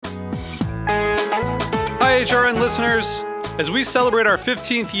HRN listeners. As we celebrate our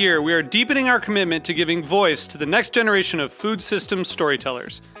 15th year, we are deepening our commitment to giving voice to the next generation of food systems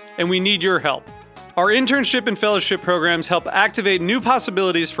storytellers, and we need your help. Our internship and fellowship programs help activate new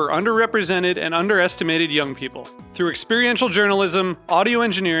possibilities for underrepresented and underestimated young people through experiential journalism, audio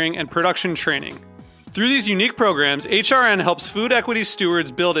engineering, and production training. Through these unique programs, HRN helps food equity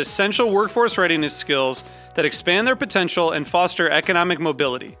stewards build essential workforce readiness skills that expand their potential and foster economic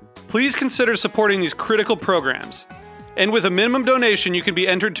mobility. Please consider supporting these critical programs. And with a minimum donation, you can be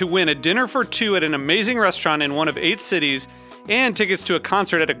entered to win a dinner for two at an amazing restaurant in one of 8 cities and tickets to a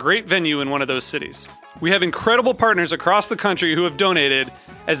concert at a great venue in one of those cities. We have incredible partners across the country who have donated,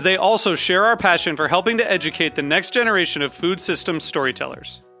 as they also share our passion for helping to educate the next generation of food systems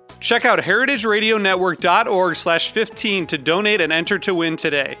storytellers. Check out heritageradionetwork.org/15 to donate and enter to win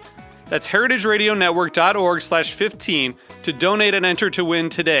today. That's heritageradionetwork.org/15 to donate and enter to win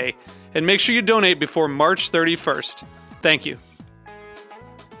today. And make sure you donate before March 31st. Thank you.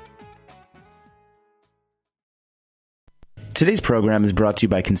 Today's program is brought to you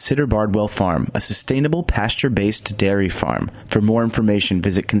by Consider Bardwell Farm, a sustainable pasture-based dairy farm. For more information,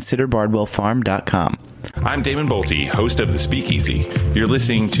 visit considerbardwellfarm.com. I'm Damon Bolte, host of The Speakeasy. You're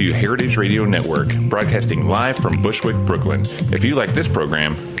listening to Heritage Radio Network, broadcasting live from Bushwick, Brooklyn. If you like this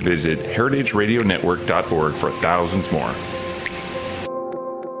program, visit heritageradionetwork.org for thousands more.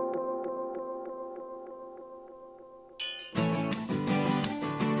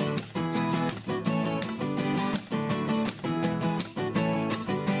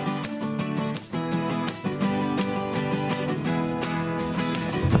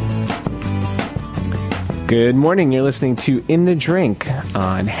 Good morning. You're listening to In the Drink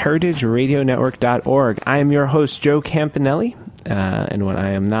on heritageradionetwork.org. I am your host, Joe Campanale, and when I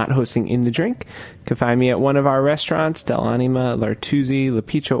am not hosting In the Drink, you can find me at one of our restaurants, Del Anima, L'Artusi,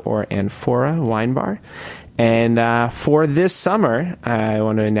 L'Apicio, or Anfora Wine Bar. And for this summer, I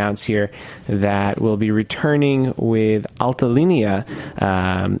want to announce here that we'll be returning with Alta Linea,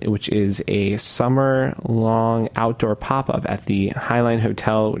 which is a summer-long outdoor pop-up at the Highline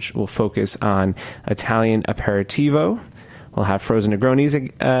Hotel, which will focus on Italian aperitivo. We'll have frozen Negronis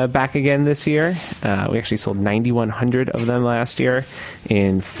back again this year. We actually sold 9,100 of them last year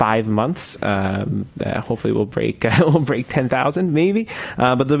in 5 months. Hopefully we'll break 10,000 maybe.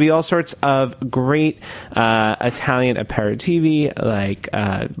 But there'll be all sorts of great Italian aperitivi, like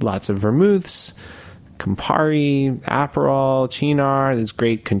lots of vermouths, Campari, Aperol, Cynar. There's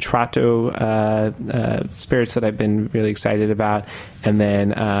great Contratto spirits that I've been really excited about. And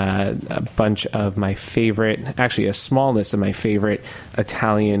then a bunch of my favorite, actually a small list of my favorite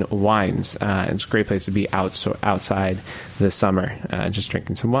Italian wines. It's a great place to be outside this summer, just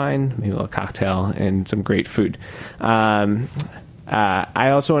drinking some wine, maybe a little cocktail, and some great food.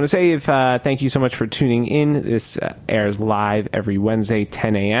 I also want to say thank you so much for tuning in. This airs live every Wednesday,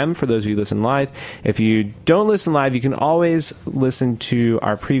 10 a.m. for those of you who listen live. If you don't listen live, you can always listen to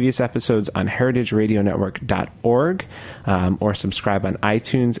our previous episodes on heritageradionetwork.org or subscribe on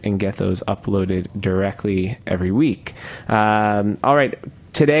iTunes and get those uploaded directly every week. All right.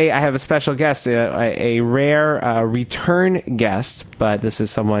 Today, I have a special guest, a rare return guest, but this is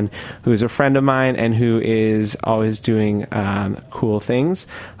someone who is a friend of mine and who is always doing cool things.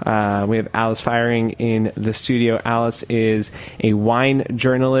 We have Alice Feiring in the studio. Alice is a wine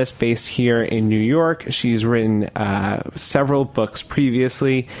journalist based here in New York. She's written several books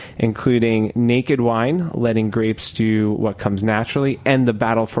previously, including Naked Wine, Letting Grapes Do What Comes Naturally, and The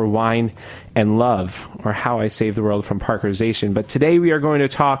Battle for Wine and Love, or How I Saved the World from Parkerization. But today we are going to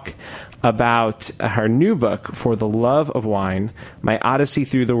talk about her new book, For the Love of Wine, My Odyssey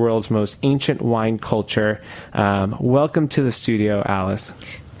Through the World's Most Ancient Wine Culture. Welcome to the studio, Alice.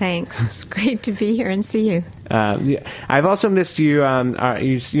 Thanks. It's great to be here and see you. I've also missed you.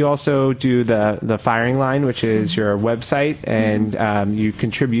 You also do the Feiring Line, which is your website, and you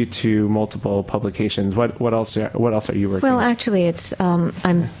contribute to multiple publications. What else are you working on? Well, actually, it's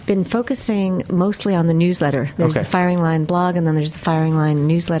I've been focusing mostly on the newsletter. There's the Feiring Line blog, and then there's the Feiring Line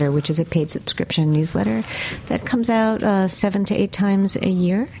newsletter, which is a paid subscription newsletter that comes out 7 to 8 times a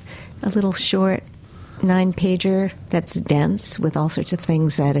year. A little short 9-pager that's dense with all sorts of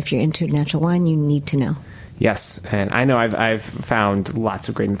things that if you're into natural wine, you need to know. Yes, and I know I've found lots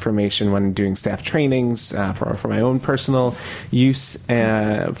of great information when doing staff trainings for my own personal use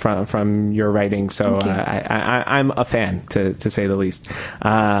from your writing. So I'm a fan, to say the least.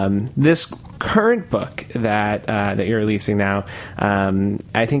 This current book that you're releasing now,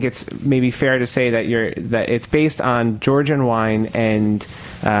 I think it's maybe fair to say that it's based on Georgian wine, and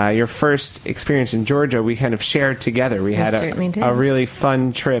your first experience in Georgia we kind of shared together. We had a really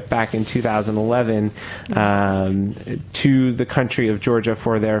fun trip back in 2011 to the country of Georgia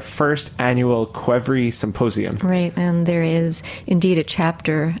for their first annual Qvevri Symposium. Right, and there is indeed a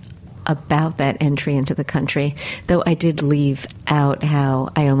chapter about that entry into the country, though I did leave out how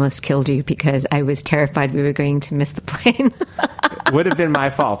I almost killed you because I was terrified we were going to miss the plane. Would have been my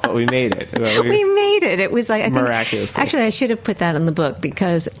fault, but we made it. We made it. It was like, miraculously. Actually, I should have put that in the book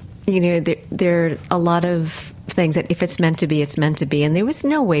because, there are a lot of things that if it's meant to be, it's meant to be. And there was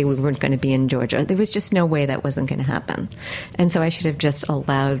no way we weren't going to be in Georgia. There was just no way that wasn't going to happen. And so I should have just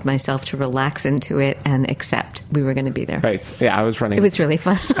allowed myself to relax into it and accept we were going to be there. Right. Yeah, I was running. It was really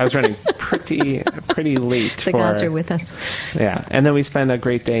fun. I was running pretty late. The gods are with us. Yeah. And then we spent a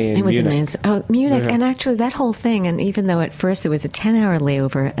great day in Munich. It was amazing. Oh, Munich. And actually that whole thing, and even though at first it was a 10-hour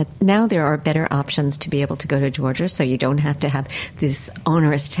layover, now there are better options to be able to go to Georgia, so you don't have to have this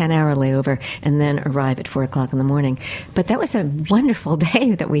onerous 10-hour layover and then arrive at 4 o'clock in the morning. But that was a wonderful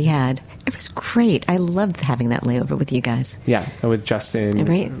day that we had. It was great. I loved having that layover with you guys. Yeah, with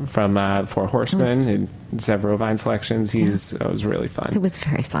Justin from Four Horsemen and several wine selections. It was really fun. It was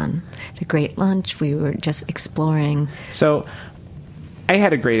very fun. A great lunch. We were just exploring. So I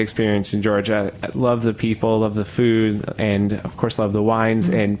had a great experience in Georgia. I love the people, love the food, and of course love the wines,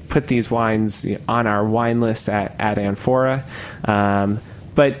 and put these wines on our wine list at Amphora.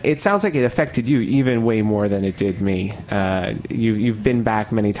 But it sounds like it affected you even way more than it did me. You've been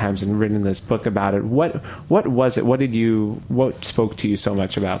back many times and written this book about it. What was it? What spoke to you so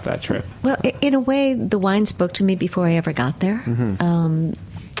much about that trip? Well, in a way, the wine spoke to me before I ever got there.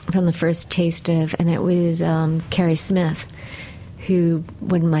 From the first taste of, and it was Carrie Smith, who,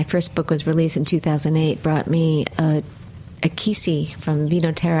 when my first book was released in 2008, brought me a Kisi from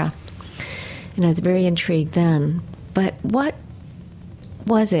Vino Terra, and I was very intrigued then. But what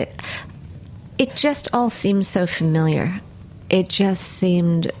was it? It just all seemed so familiar. It just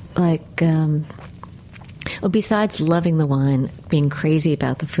seemed like, besides loving the wine, being crazy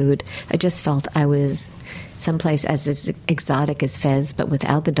about the food, I just felt I was someplace as exotic as Fez, but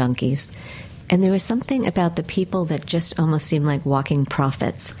without the donkeys. And there was something about the people that just almost seemed like walking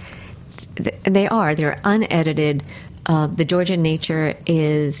prophets. They're unedited. The Georgian nature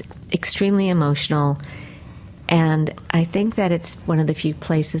is extremely emotional. And I think that it's one of the few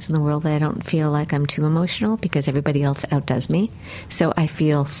places in the world that I don't feel like I'm too emotional because everybody else outdoes me. So I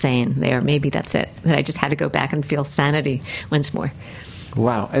feel sane there. Maybe that's it. That I just had to go back and feel sanity once more.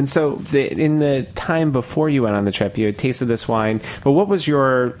 Wow. And so in the time before you went on the trip, you had tasted this wine, but what was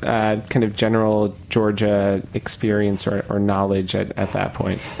your kind of general Georgia experience or knowledge at that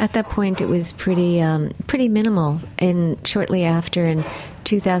point? At that point, it was pretty minimal. And shortly after, in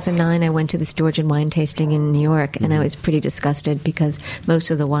 2009, I went to this Georgian wine tasting in New York, and I was pretty disgusted because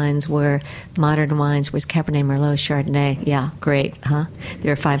most of the wines were modern wines. Was Cabernet Merlot, Chardonnay. Yeah, great, huh?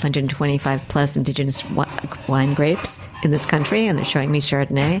 There are 525 plus indigenous wine grapes in this country, and they're showing me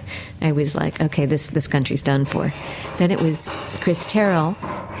Chardonnay. I was like, okay, this country's done for. Then it was Chris Terrell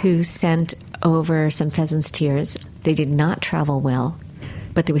who sent over some pheasant's tears. They did not travel well,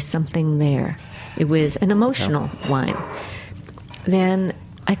 but there was something there. It was an emotional wine. Then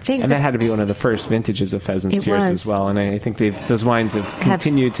I think... And that had to be one of the first vintages of Pheasant's Tears as well. And I think those wines have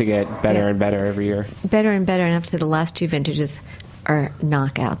continued to get better and better every year. Better and better. And I have to say the last two vintages are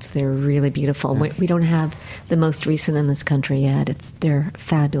knockouts. They're really beautiful. Yeah. We don't have the most recent in this country yet. They're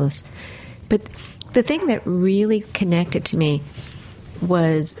fabulous. But the thing that really connected to me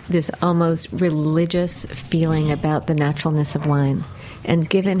was this almost religious feeling about the naturalness of wine. And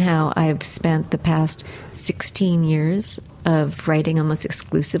given how I've spent the past 16 years of writing almost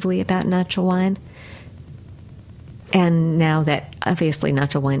exclusively about natural wine, and now that obviously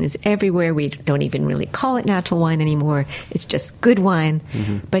natural wine is everywhere, we don't even really call it natural wine anymore. It's just good wine.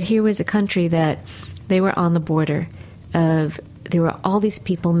 But here was a country that they were on the border of, there were all these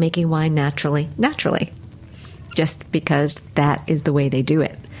people making wine naturally, just because that is the way they do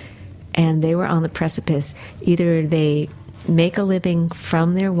it. And they were on the precipice. Either they make a living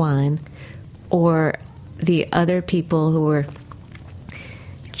from their wine, or the other people who were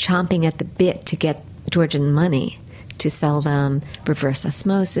chomping at the bit to get Georgian money to sell them reverse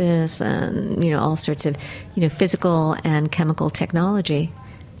osmosis and, all sorts of, physical and chemical technology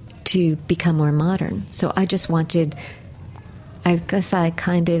to become more modern. So I just wanted, I guess I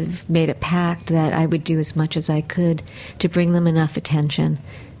kind of made a pact that I would do as much as I could to bring them enough attention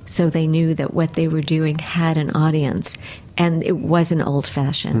So they knew that what they were doing had an audience, and it wasn't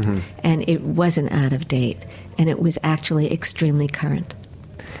old-fashioned, and it wasn't out of date, and it was actually extremely current.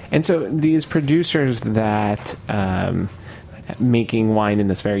 And so these producers that making wine in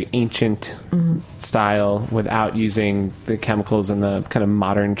this very ancient style without using the chemicals and the kind of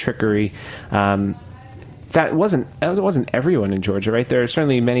modern trickery, that wasn't everyone in Georgia, right? There are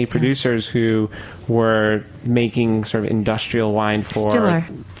certainly many producers who were making sort of industrial wine for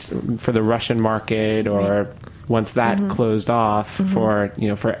the Russian market, or once that closed off for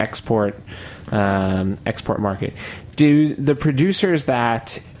export market. Do the producers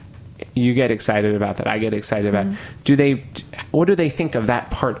that you get excited about, that I get excited about, what do they think of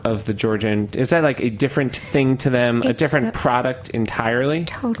that part of the Georgian? Is that like a different thing to them, a different product entirely?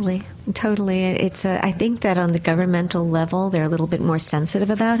 Totally. I think that on the governmental level, they're a little bit more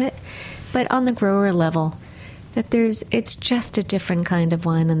sensitive about it, but on the grower level, it's just a different kind of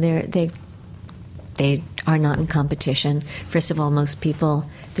wine, and they are not in competition. First of all, most people,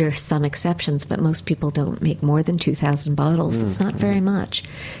 there are some exceptions, but most people don't make more than 2,000 bottles. It's not very much.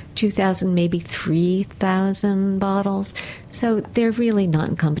 2,000, maybe 3,000 bottles. So they're really not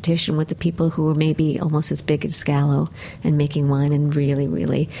in competition with the people who are maybe almost as big as Gallo and making wine in really,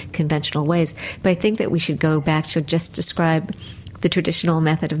 really conventional ways. But I think that we should go back to just describe the traditional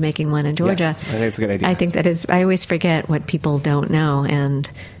method of making wine in Georgia. Yes, I think it's a good idea. I think that is, I always forget what people don't know,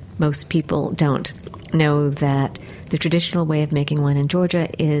 and most people don't know that the traditional way of making wine in Georgia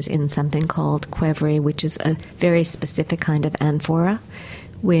is in something called qvevri, which is a very specific kind of amphora,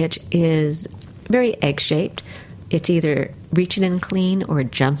 which is very egg-shaped. It's either reaching in clean or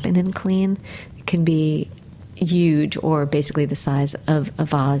jumping in clean. It can be huge or basically the size of a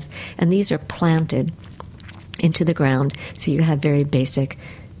vase. And these are planted into the ground, so you have very basic,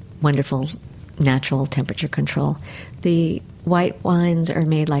 wonderful, natural temperature control. The white wines are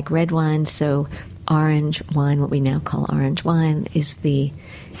made like red wines, so orange wine, what we now call orange wine, is the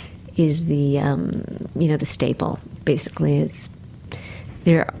staple. Basically,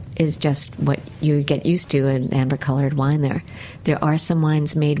 there is just what you get used to, an amber-colored wine there. There are some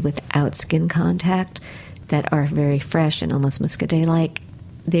wines made without skin contact that are very fresh and almost muscadet-like.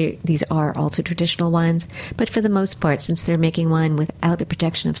 These are also traditional wines, but for the most part, since they're making wine without the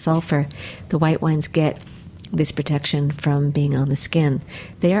protection of sulfur, the white wines get this protection from being on the skin.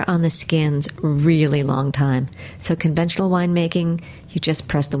 They are on the skins really long time. So conventional winemaking, you just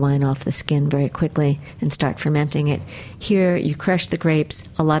press the wine off the skin very quickly and start fermenting it. Here, you crush the grapes.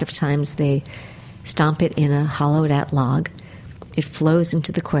 A lot of times they stomp it in a hollowed-out log. It flows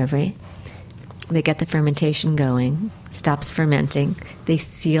into the qvevri. They get the fermentation going, stops fermenting. They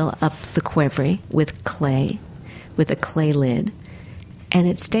seal up the qvevri with a clay lid. And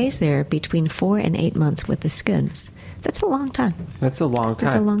it stays there between 4 and 8 months with the skins. That's a long time. That's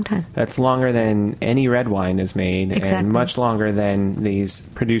longer than any red wine is made, exactly. And much longer than these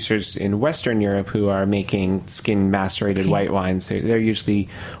producers in Western Europe who are making skin macerated white wines. So they're usually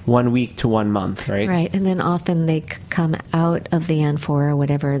 1 week to 1 month, right? Right, and then often they come out of the amphora,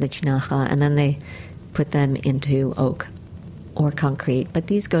 whatever, the tinaja, and then they put them into oak or concrete. But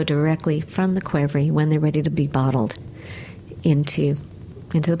these go directly from the qvevri when they're ready to be bottled into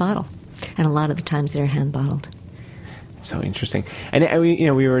the bottle, and a lot of the times they're hand bottled. So interesting. And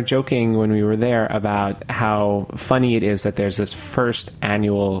we were joking when we were there about how funny it is that there's this first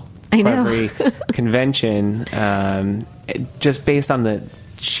annual qvevri convention, just based on the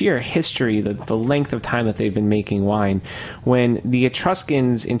sheer history, the length of time that they've been making wine. When the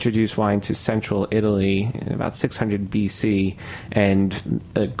Etruscans introduced wine to central Italy in about 600 BC, and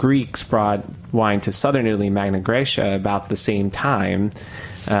the Greeks brought wine to southern Italy, Magna Graecia, about the same time,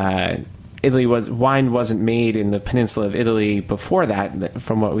 wine wasn't made in the peninsula of Italy before that,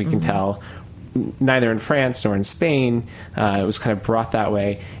 from what we can tell. Neither in France nor in Spain. It was kind of brought that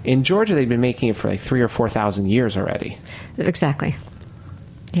way. In Georgia, they'd been making it for like 3,000 or 4,000 years already. Exactly.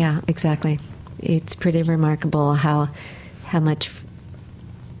 Yeah, exactly. It's pretty remarkable how it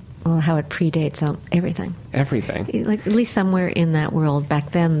predates everything. Everything. Like, at least somewhere in that world.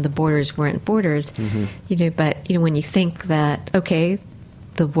 Back then, the borders weren't borders. But when you think that, okay,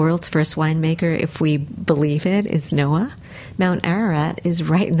 the world's first winemaker, if we believe it, is Noah, Mount Ararat is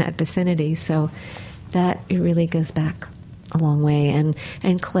right in that vicinity. So that it really goes back a long way.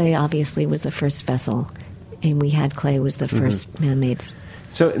 And clay obviously was the first vessel, and we had clay was the first man-made.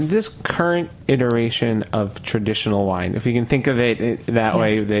 So this current iteration of traditional wine, if you can think of it that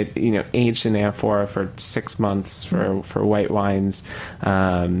way, that aged in amphora for 6 months for white wines,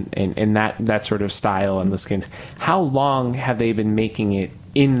 and that sort of style on the skins, how long have they been making it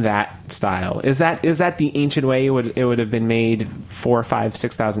in that style. Is that the ancient way it would have been made 4,000, 5,000,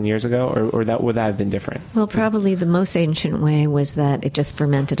 6,000 years ago, or would that have been different? Well, probably the most ancient way was that it just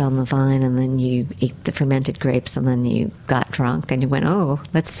fermented on the vine, and then you ate the fermented grapes, and then you got drunk, and you went, oh,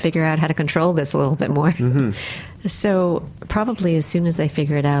 let's figure out how to control this a little bit more. Mm-hmm. So probably as soon as they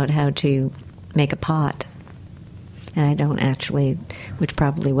figured out how to make a pot, and I don't actually, which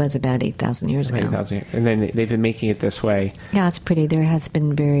probably was about 8,000 years ago. 8,000, and then they've been making it this way. Yeah, it's pretty. There has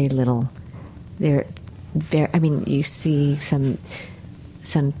been very little. I mean, you see some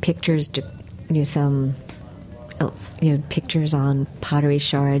pictures, some pictures on pottery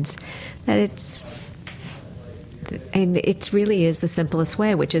shards. That it really is the simplest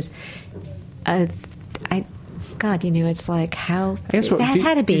way, which is, it's like how I guess that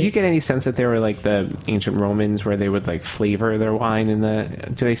had to be. Did you get any sense that they were like the ancient Romans, where they would like flavor their wine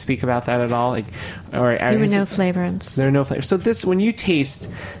do they speak about that at all? There were no flavorants. There are no flavors. So when you taste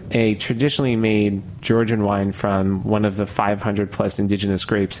a traditionally made Georgian wine from one of the 500 plus indigenous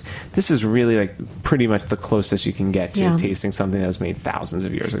grapes, this is really like pretty much the closest you can get to tasting something that was made thousands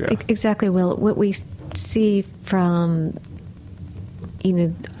of years ago. Exactly. Well, what we see from,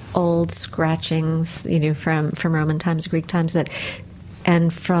 old scratchings, from Roman times, Greek times,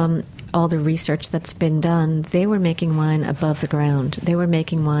 and from all the research that's been done, they were making wine above the ground. They were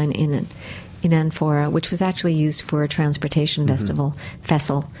making wine in amphora, which was actually used for a transportation vessel.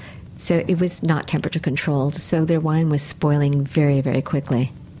 So it was not temperature controlled. So their wine was spoiling very, very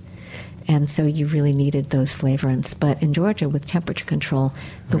quickly. And so you really needed those flavorants. But in Georgia, with temperature control,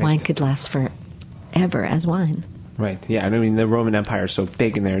 the wine could last forever as wine. Right, yeah. I mean, the Roman Empire is so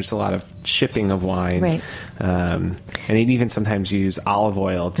big, and there's a lot of shipping of wine. Right. And they'd even sometimes use olive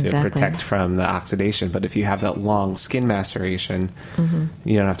oil to protect from the oxidation. But if you have that long skin maceration,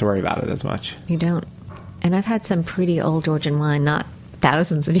 you don't have to worry about it as much. You don't. And I've had some pretty old Georgian wine, not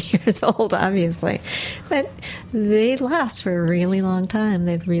thousands of years old, obviously, but they last for a really long time.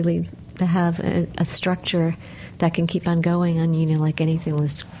 They have a structure that can keep on going, and like anything,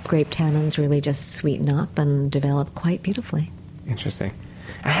 this grape tannins really just sweeten up and develop quite beautifully. Interesting.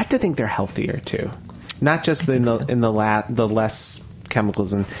 I have to think they're healthier too, not just in the less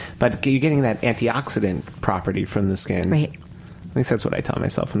chemicals, but you're getting that antioxidant property from the skin. Right. At least that's what I tell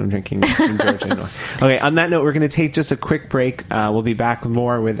myself when I'm drinking Georgian. Okay, on that note, we're going to take just a quick break. We'll be back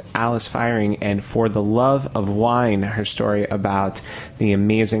more with Alice Feiring and For the Love of Wine, her story about the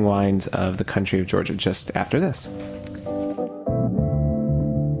amazing wines of the country of Georgia, just after this.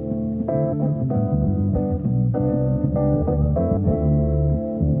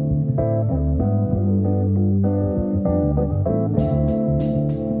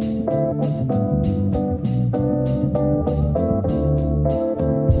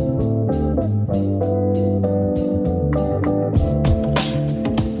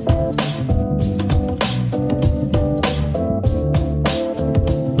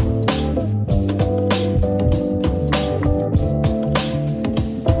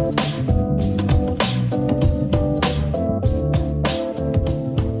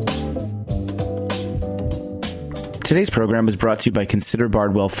 Today's program is brought to you by Consider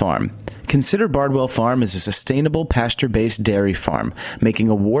Bardwell Farm. Consider Bardwell Farm is a sustainable pasture-based dairy farm, making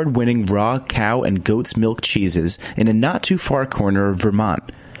award-winning raw cow and goat's milk cheeses in a not-too-far corner of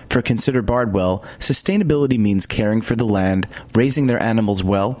Vermont. For Consider Bardwell, sustainability means caring for the land, raising their animals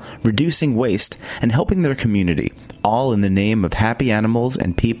well, reducing waste, and helping their community, all in the name of happy animals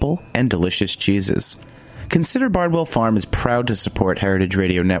and people and delicious cheeses. Consider Bardwell Farm is proud to support Heritage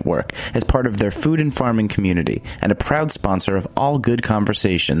Radio Network as part of their food and farming community and a proud sponsor of all good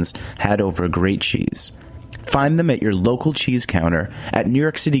conversations had over great cheese. Find them at your local cheese counter, at New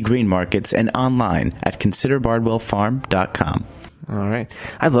York City green markets, and online at considerbardwellfarm.com. All right.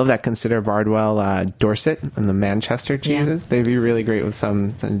 I love that Consider Bardwell Dorset and the Manchester cheeses. Yeah. They'd be really great with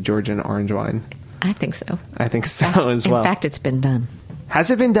some Georgian orange wine. I think so. I think so as well. In fact, it's been done. Has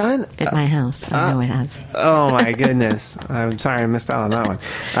it been done? At my house. I know it has. Oh, my goodness. I'm sorry I missed out on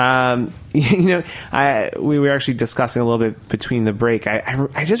that one. We were actually discussing a little bit between the break.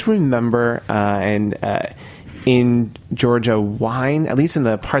 I just remember, in Georgia, wine, at least in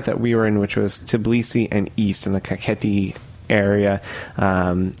the part that we were in, which was Tbilisi and East in the Kakheti area,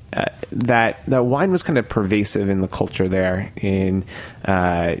 that wine was kind of pervasive in the culture there. In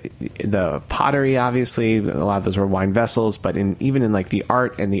the pottery, obviously, a lot of those were wine vessels, but even in like the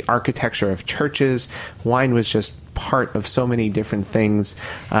art and the architecture of churches, wine was just part of so many different things.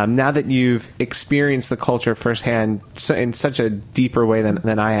 Now that you've experienced the culture firsthand in such a deeper way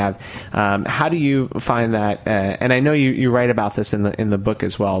than I have, how do you find that? And I know you write about this in the book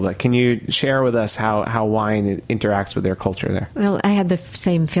as well, but can you share with us how wine interacts with their culture there? Well, I had the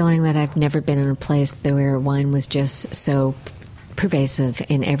same feeling that I've never been in a place where wine was just so pervasive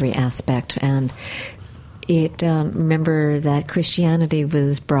in every aspect. And remember that Christianity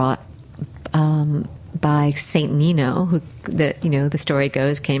was brought by Saint Nino, who the story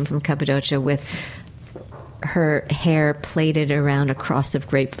goes came from Cappadocia with her hair plaited around a cross of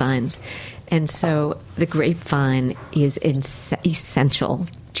grapevines, and so the grapevine is essential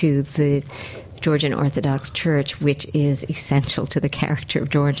to the Georgian Orthodox Church, which is essential to the character of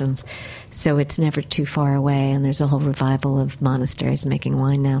Georgians. So it's never too far away, and there's a whole revival of monasteries making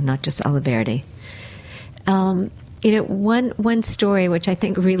wine now, not just Oliverdi. One story which I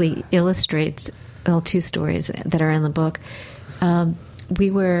think really illustrates, well, two stories that are in the book.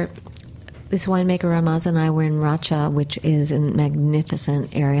 This winemaker Ramaz and I were in Racha, which is a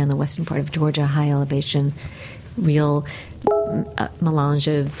magnificent area in the western part of Georgia, high elevation, real melange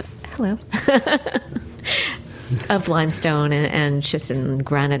of of limestone and schist and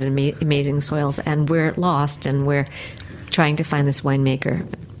granite and amazing soils. And we're lost, and we're trying to find this winemaker.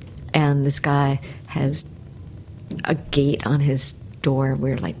 And this guy has a gate on his door.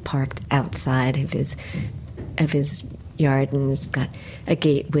 We're like parked outside of his yard, and it's got a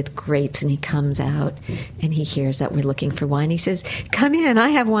gate with grapes, and he comes out and he hears that we're looking for wine. He says, "Come in, I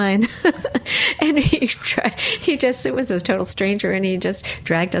have wine." And it was a total stranger, and he just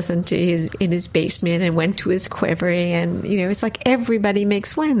dragged us into his basement and went to his quivery, and it's like everybody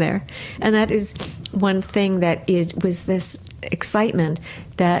makes wine there. And that is one thing that was this excitement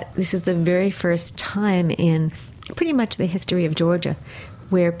that this is the very first time in pretty much the history of Georgia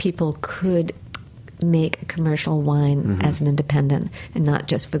where people could make a commercial wine as an independent, and not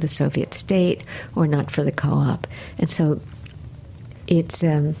just for the Soviet state or not for the co-op. And so it's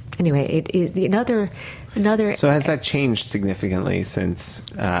it is another. So has that changed significantly since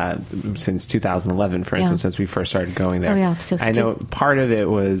 2011, for instance, since we first started going there? Oh yeah, so I know part of it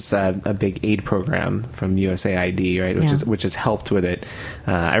was a big aid program from USAID, right, which has helped with it.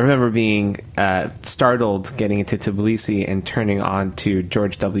 I remember being startled getting into Tbilisi and turning on to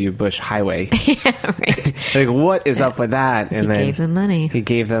George W. Bush Highway. Yeah, right. Like, what is up with that? And he gave them money. He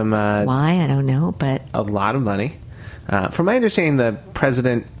gave them why, I don't know, but a lot of money. From my understanding, the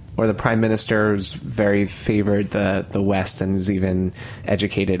president or the prime minister very favored the West and was even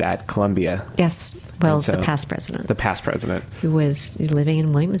educated at Columbia. Yes, well, so, the past president. The past president. Who was living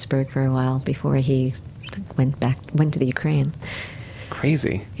in Williamsburg for a while before he went to the Ukraine.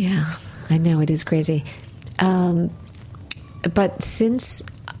 Crazy. Yeah, I know, it is crazy. But since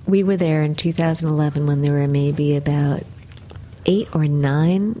we were there in 2011, when there were maybe about 8 or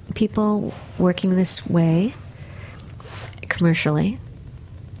 9 people working this way commercially,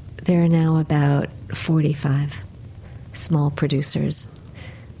 there are now about 45 small producers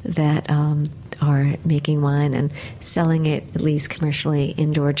that are making wine and selling it, at least commercially,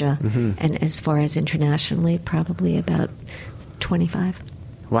 in Georgia. And as far as internationally, probably about 25.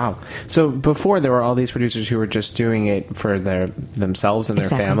 Wow. So before, there were all these producers who were just doing it for themselves and their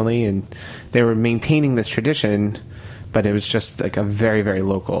family, and they were maintaining this tradition, but it was just like a very, very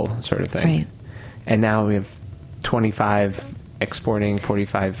local sort of thing. Right. And now we have 25 exporting,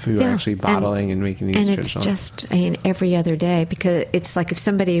 45 who are actually bottling and making these traditional. And it's just, every other day, because it's like if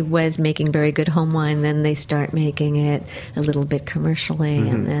somebody was making very good home wine, then they start making it a little bit commercially,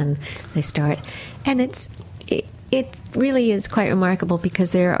 and then they start. And it really is quite remarkable,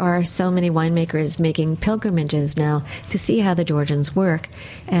 because there are so many winemakers making pilgrimages now to see how the Georgians work.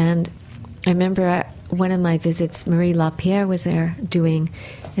 And I remember one of my visits, Marie Lapierre was there doing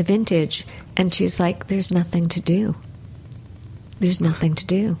a vintage, and she's like, there's nothing to do. There's nothing to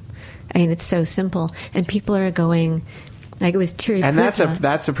do. It's so simple. And people are going, like it was Thierry Puzzolat. And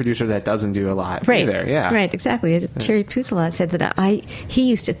that's a producer that doesn't do a lot either. Yeah. Right, exactly. Thierry Puzzolat said that he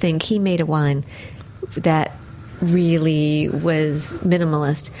used to think he made a wine that really was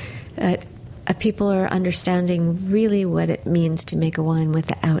minimalist. People are understanding really what it means to make a wine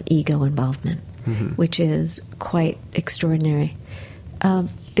without ego involvement, which is quite extraordinary.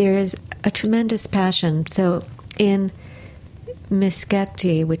 There is a tremendous passion. So in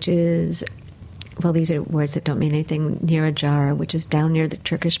Misketi, which is, well, these are words that don't mean anything, near Ajara, which is down near the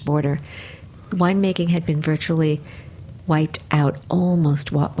Turkish border, winemaking had been virtually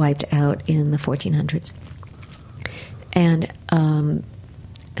almost wiped out in the 1400s. And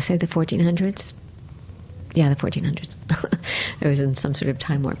say the 1400s? Yeah, the 1400s. I was in some sort of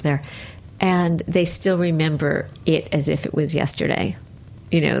time warp there. And they still remember it as if it was yesterday.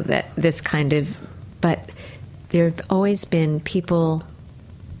 That this kind of, but there have always been people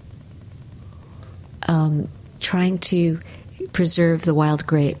trying to preserve the wild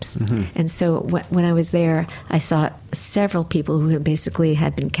grapes. Mm-hmm. And so when I was there, I saw several people who basically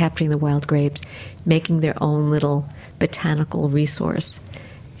had been capturing the wild grapes, making their own little botanical resource.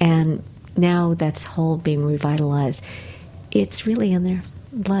 And now that's whole being revitalized. It's really in their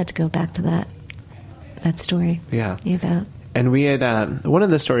blood to go back to that story. Yeah. About. And we had one of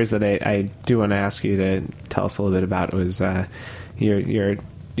the stories that I do want to ask you to tell us a little bit about was your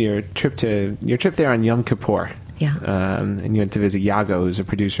trip there on Yom Kippur. Yeah. And you went to visit Yago, who's a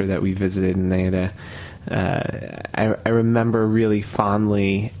producer that we visited, and they had I remember really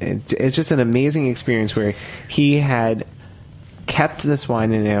fondly. It's just an amazing experience where he had kept this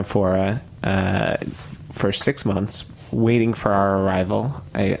wine in amphora for 6 months, waiting for our arrival.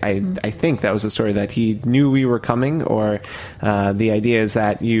 I think that was the story, that he knew we were coming, or the idea is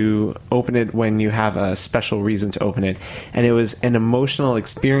that you open it when you have a special reason to open it. And it was an emotional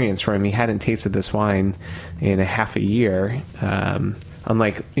experience for him. He hadn't tasted this wine in a half a year.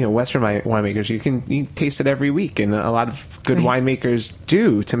 Unlike Western winemakers, you taste it every week, and a lot of good winemakers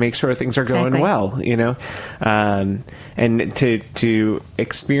do, to make sure things are going well. And to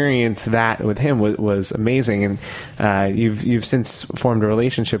experience that with him was amazing. And you've since formed a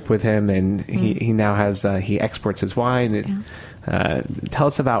relationship with him, and he now has he exports his wine. Tell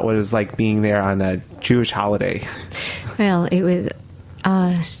us about what it was like being there on a Jewish holiday. Well, it was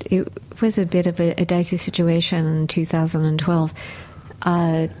a bit of a dicey situation in 2012.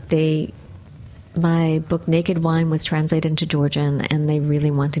 My book Naked Wine was translated into Georgian, and they really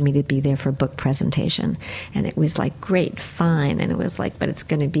wanted me to be there for a book presentation. And it was like, great, fine. And it was like, but it's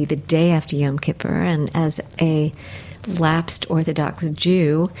going to be the day after Yom Kippur. And as a lapsed Orthodox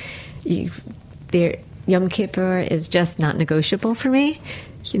Jew, Yom Kippur is just not negotiable for me.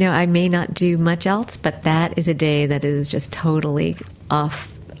 I may not do much else, but that is a day that is just totally off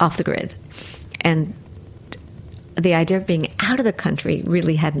the grid. And the idea of being out of the country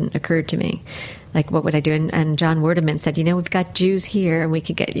really hadn't occurred to me. Like, what would I do? And John Werdeman said, we've got Jews here, and we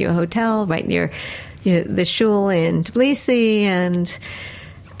could get you a hotel right near the shul in Tbilisi. And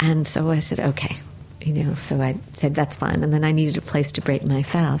so I said, okay. So I said, that's fine. And then I needed a place to break my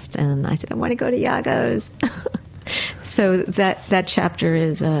fast. And I said, I want to go to Yago's. So that chapter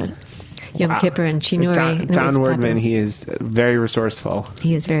is Yom Kippur and Chinuri. John Wordman, he is very resourceful.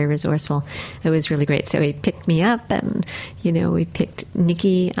 He is very resourceful. It was really great. So he picked me up, and, we picked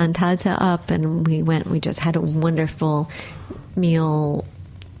Nikki Antadza up, and we just had a wonderful meal.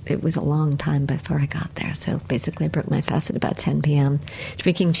 It was a long time before I got there. So basically I broke my fast at about 10 p.m.,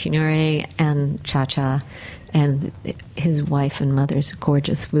 drinking Chinuri and cha-cha, and his wife and mother's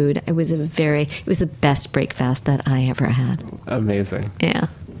gorgeous food. It was the best break fast that I ever had. Amazing. Yeah.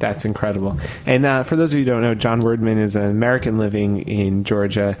 That's incredible. And for those of you who don't know, John Wordman is an American living in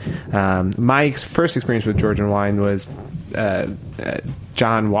Georgia. My first experience with Georgian wine was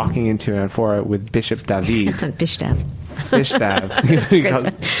John walking into an amphora with Bishop David. Bishtav.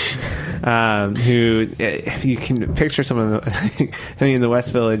 Who, if you can picture someone in the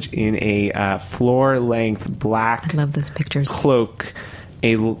West Village in a floor-length black, I love those pictures, cloak,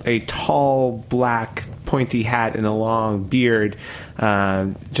 a tall black pointy hat and a long beard,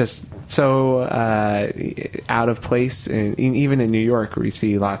 just so out of place. And even in New York, we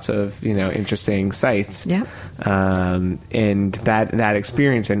see lots of interesting sights. Yeah. And that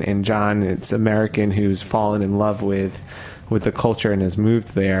experience, and John, it's American who's fallen in love with the culture and has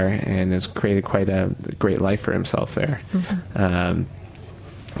moved there and has created quite a great life for himself there. Mm-hmm.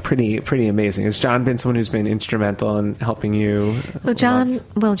 Pretty amazing. Has John been someone who's been instrumental in helping you? Well,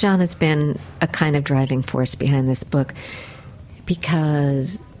 John has been a kind of driving force behind this book,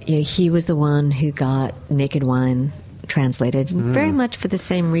 because he was the one who got Naked Wine translated, very much for the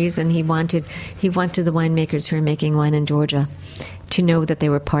same reason. He wanted the winemakers who are making wine in Georgia to know that they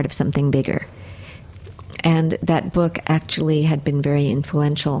were part of something bigger. And that book actually had been very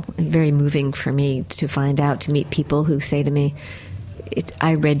influential and very moving for me to meet people who say to me,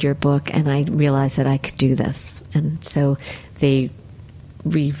 I read your book and I realized that I could do this. And so they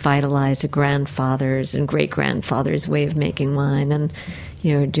revitalized a grandfather's and great-grandfather's way of making wine, and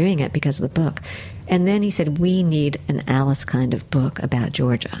doing it because of the book. And then he said, we need an Alice kind of book about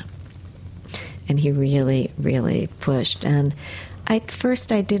Georgia. And he really, really pushed. And at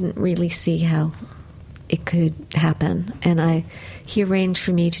first I didn't really see how it could happen. And he arranged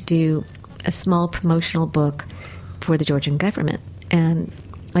for me to do a small promotional book for the Georgian government. And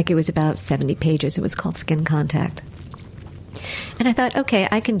it was about 70 pages. It was called Skin Contact. And I thought, okay,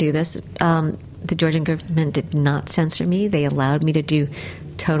 I can do this. The Georgian government did not censor me. They allowed me to do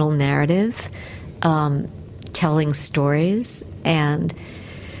total narrative, telling stories, and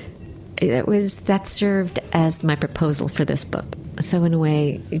that served as my proposal for this book. So in a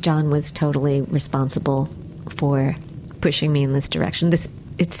way, John was totally responsible for pushing me in this direction.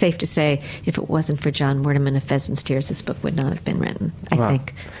 It's safe to say, if it wasn't for John Mortimer of Pheasant's Tears, this book would not have been written, I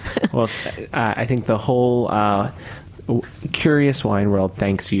think. Well, I think the whole Curious Wine World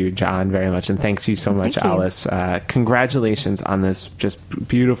thanks you, John, very much, and thanks you so much, Alice. Congratulations on this just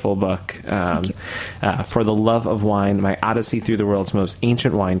beautiful book. For the Love of Wine, My Odyssey Through the World's Most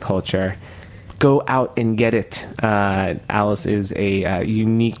Ancient Wine Culture. Go out and get it. Alice is a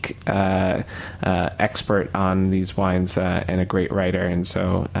unique expert on these wines and a great writer, and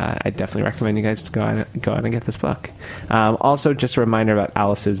so I definitely recommend you guys to go out and get this book. Also, just a reminder about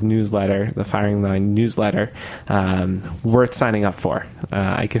Alice's newsletter, the Feiring Line newsletter, worth signing up for.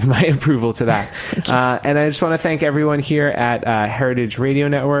 I give my approval to that. And I just want to thank everyone here at Heritage Radio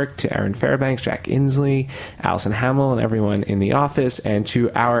Network, to Aaron Fairbanks, Jack Inslee, Allison Hamill, and everyone in the office, and to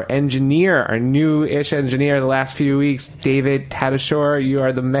our engineer, our new-ish engineer the last few weeks, David Tadashore. You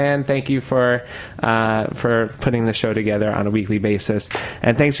are the man. Thank you for putting the show together on a weekly basis.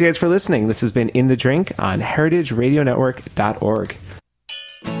 And thanks you guys for listening. This has been In the Drink on heritageradionetwork.org.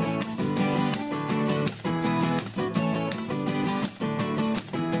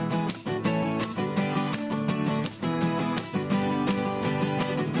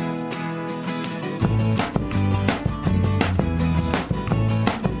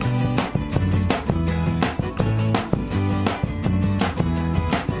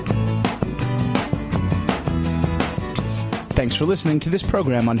 Thanks for listening to this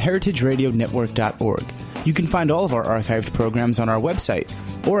program on heritageradionetwork.org. You can find all of our archived programs on our website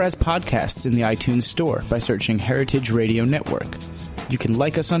or as podcasts in the iTunes Store by searching Heritage Radio Network. You can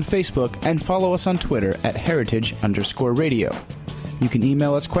like us on Facebook and follow us on Twitter at @heritage_radio. You can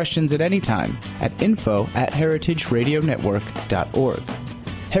email us questions at any time at info@heritageradionetwork.org.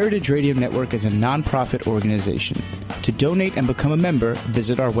 Heritage Radio Network is a nonprofit organization. To donate and become a member,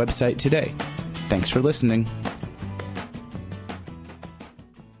 visit our website today. Thanks for listening.